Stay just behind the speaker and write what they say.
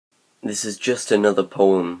This is just another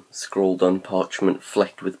poem, scrawled on parchment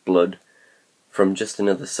flecked with blood, from just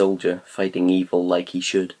another soldier fighting evil like he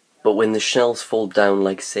should. But when the shells fall down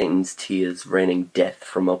like Satan's tears, raining death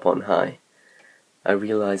from up on high, I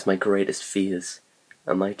realize my greatest fears.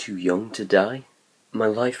 Am I too young to die? My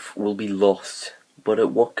life will be lost, but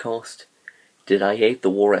at what cost? Did I hate the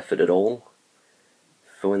war effort at all?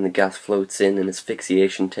 For when the gas floats in and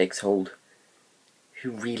asphyxiation takes hold, who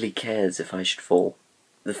really cares if I should fall?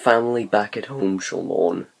 The family back at home shall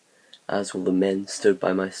mourn, as will the men stood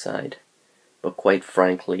by my side. But quite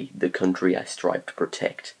frankly, the country I strive to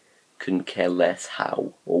protect couldn't care less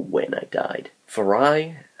how or when I died. For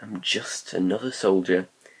I am just another soldier,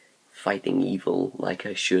 fighting evil like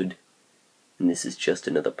I should. And this is just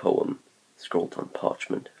another poem, scrawled on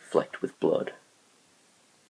parchment, flecked with blood.